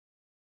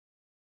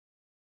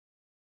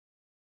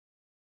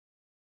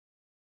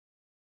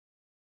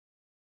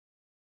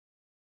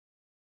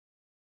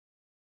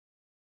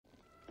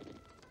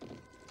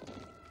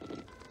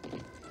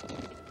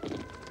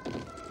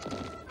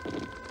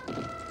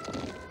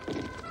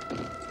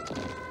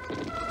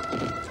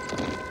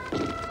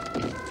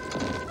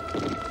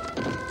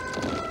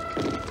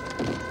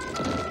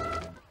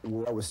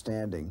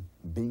Notwithstanding,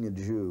 being a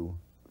Jew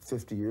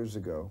 50 years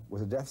ago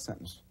was a death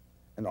sentence,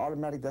 an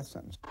automatic death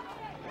sentence.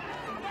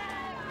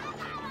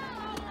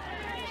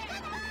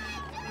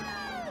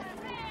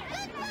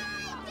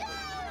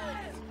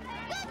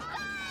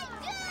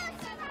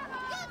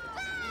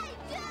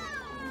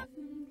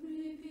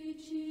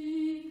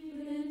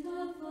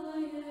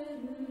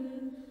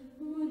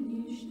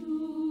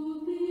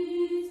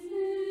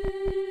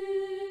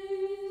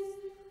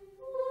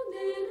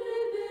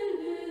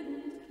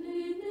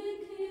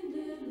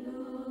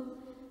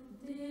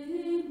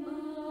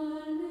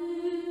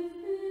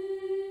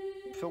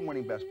 Film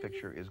winning Best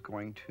Picture is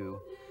going to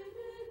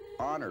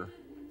honor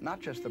not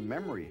just the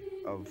memory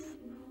of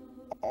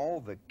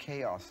all the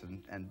chaos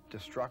and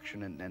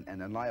destruction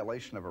and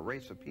annihilation of a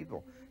race of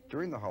people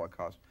during the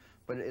Holocaust,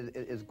 but it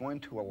is going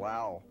to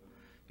allow,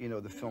 you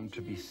know, the film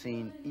to be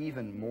seen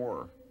even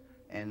more.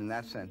 And in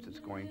that sense, it's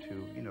going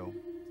to, you know,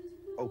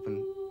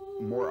 open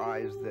more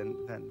eyes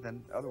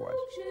than otherwise.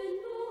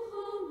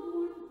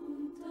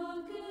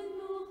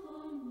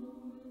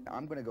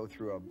 I'm going to go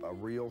through a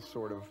real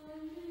sort of,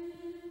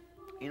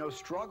 you know,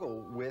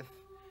 struggle with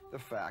the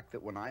fact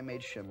that when I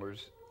made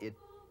Schindler's, it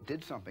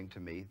did something to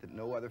me that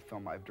no other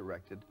film I've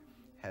directed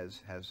has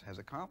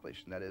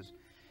accomplished. And that is,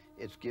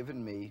 it's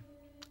given me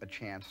a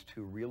chance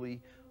to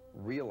really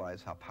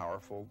realize how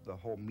powerful the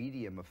whole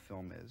medium of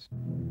film is.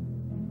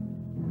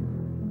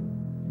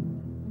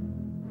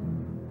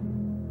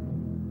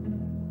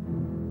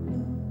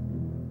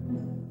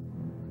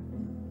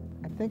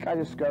 I think I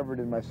discovered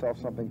in myself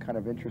something kind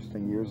of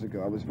interesting years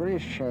ago. I was very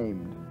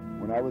ashamed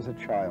when I was a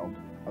child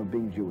of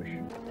being Jewish.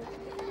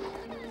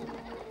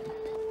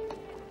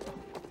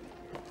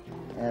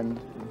 And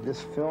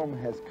this film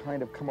has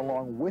kind of come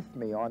along with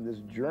me on this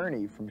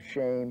journey from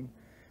shame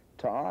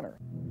to honor.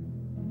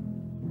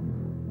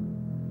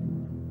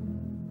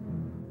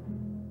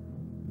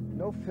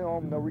 No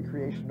film, no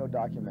recreation, no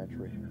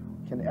documentary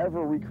can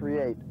ever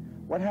recreate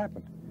what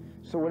happened.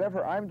 So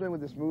whatever I'm doing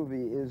with this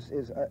movie is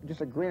just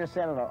a grain of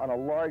sand on a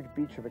large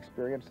beach of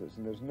experiences,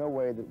 and there's no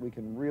way that we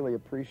can really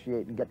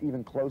appreciate and get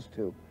even close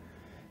to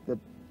the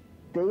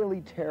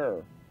daily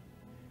terror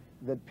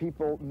that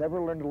people never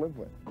learn to live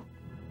with.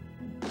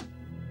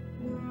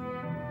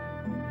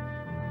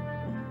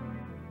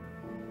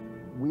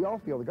 We all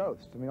feel the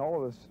ghost. I mean,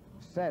 all of us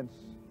sense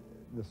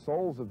the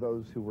souls of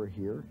those who were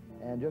here,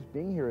 and just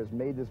being here has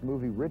made this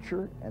movie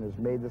richer and has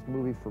made this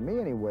movie, for me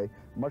anyway,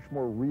 much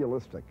more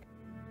realistic.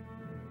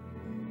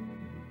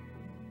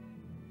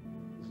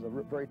 This is a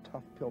very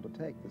tough pill to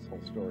take, this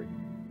whole story.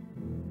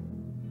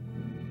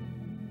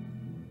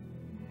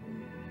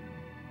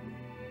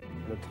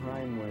 At a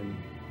time when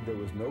there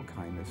was no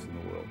kindness in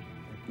the world,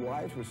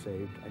 lives were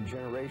saved and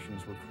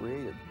generations were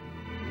created.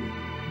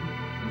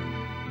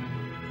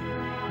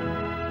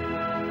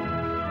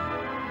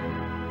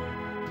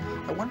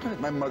 I wanted to make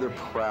my mother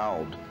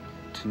proud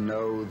to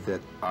know that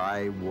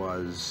I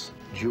was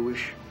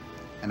Jewish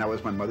and I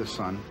was my mother's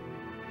son.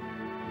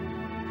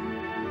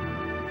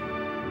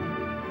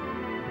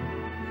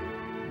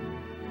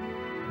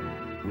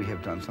 We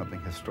have done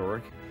something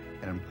historic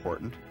and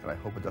important, and I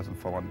hope it doesn't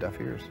fall on deaf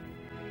ears.